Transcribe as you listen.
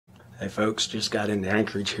Hey folks, just got into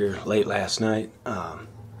Anchorage here late last night.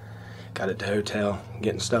 Got at the hotel,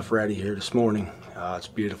 getting stuff ready here this morning. It's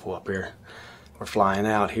beautiful up here. We're flying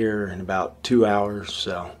out here in about 2 hours,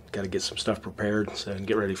 so got to get some stuff prepared so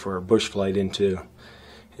get ready for a bush flight into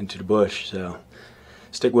the bush. So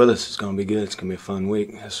stick with us, it's going to be good. It's going to be a fun week.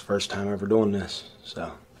 It's the first time ever doing this,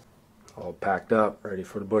 so all packed up, ready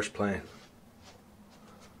for the bush plane.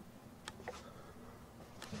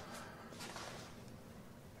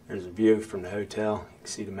 There's a view from the hotel. You can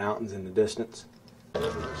see the mountains in the distance.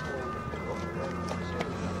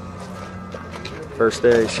 First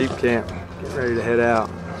day of sheep camp. Get ready to head out.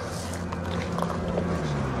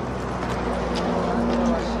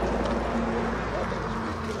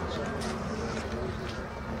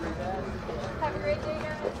 Have a great day,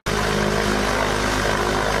 guys.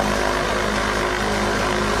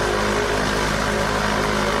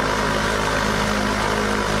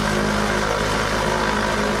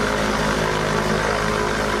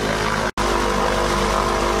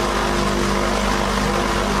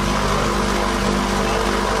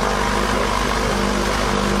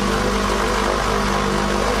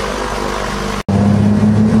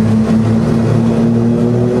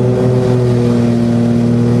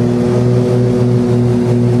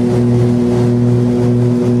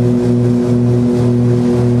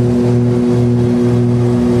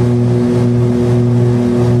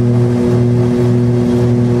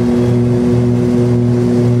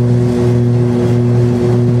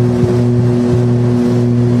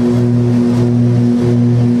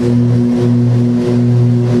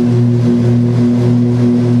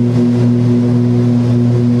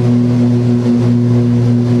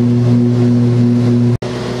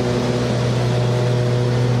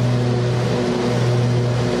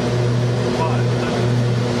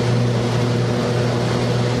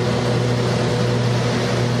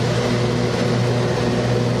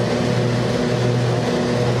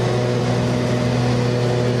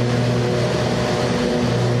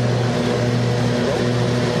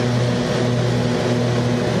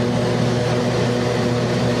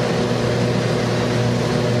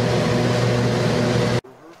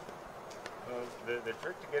 The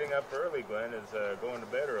trick to getting up early, Glenn, is going to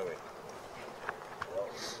bed early. Well,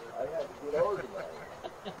 I have to get over that.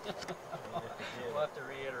 We'll have to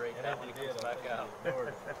reiterate that when it comes back out.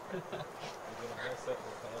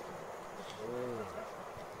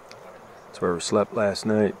 That's where we slept last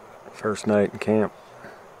night. First night in camp.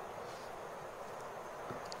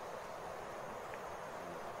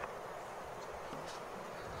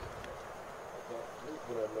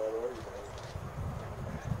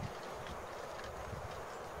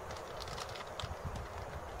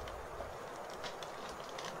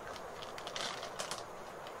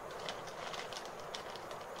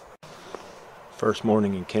 First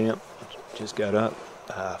morning in camp, just got up,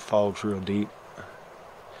 fog's real deep. We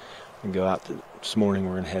can go out this morning,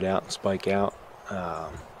 we're gonna head out and spike out,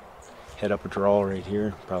 head up a draw right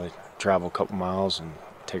here, probably travel a couple miles and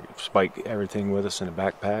spike everything with us in a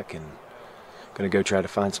backpack, and gonna go try to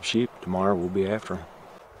find some sheep. Tomorrow we'll be after them.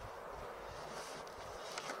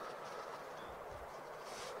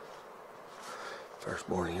 First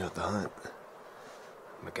morning of the hunt,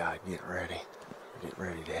 my guy getting ready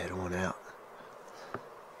to head on out.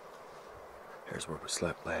 Here's where we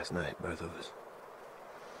slept last night, both of us.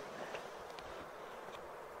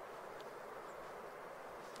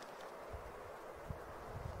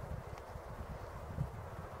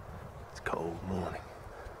 It's a cold morning.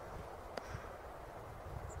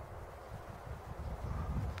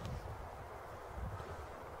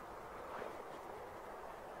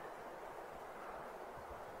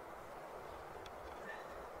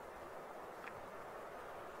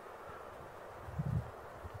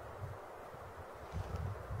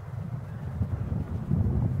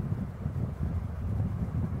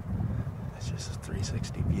 Just a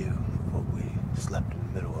 360 view of what we slept in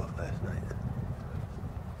the middle of last night.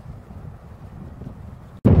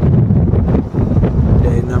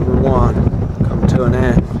 Day number 1, come to an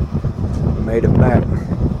end. We made it back.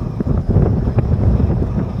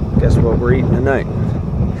 Guess what we're eating tonight?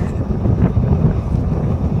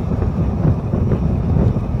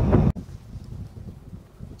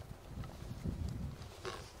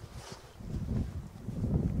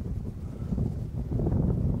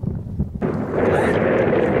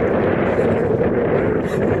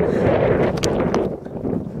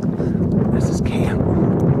 This is camp.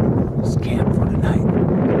 This is camp for tonight.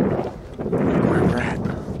 Look where we're at.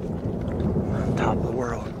 On top of the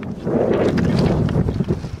world.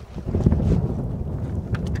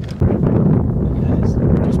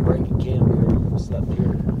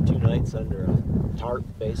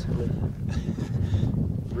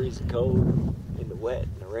 freezing cold in the wet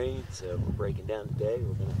and the rain, so we're breaking down today.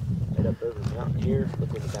 We're going to head up over the mountain here, look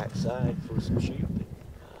on the backside for some sheep, and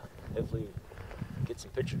hopefully get some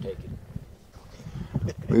picture taken.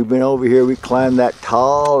 We've been over here. We climbed that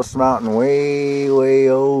tallest mountain way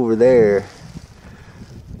over there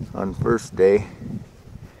on first day.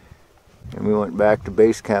 And we went back to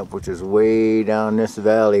base camp, which is way down this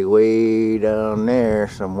valley, way down there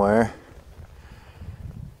somewhere.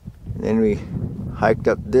 And then we hiked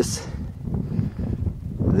up this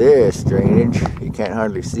drainage. You can't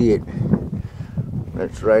hardly see it.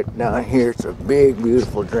 That's right down here. It's a big,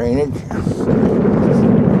 beautiful drainage.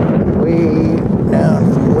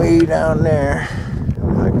 Way down there.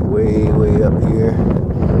 Like way up here.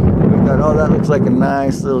 We thought, oh, that looks like a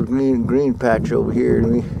nice little green patch over here.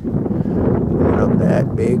 And we went up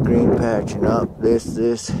that big green patch and up this,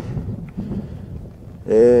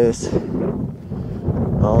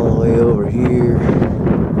 all the way over here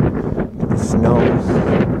to the snow.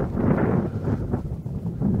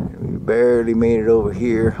 And we barely made it over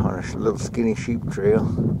here on a little skinny sheep trail.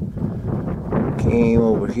 Came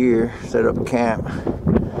over here, set up camp.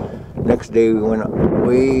 Next day we went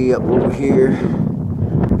way up over here,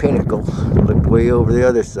 pinnacle. Looked way over the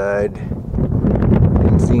other side.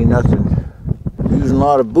 Didn't see nothing. Using a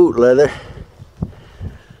lot of boot leather.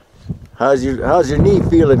 How's your knee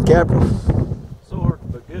feeling, Captain? Sore,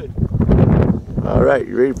 but good. All right,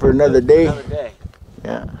 you ready for another day? Another day.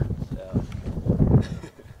 Yeah. So.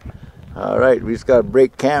 All right, we just got to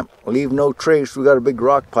break camp. Leave no trace. We got a big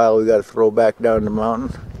rock pile we got to throw back down the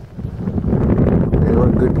mountain. And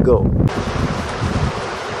we're good to go.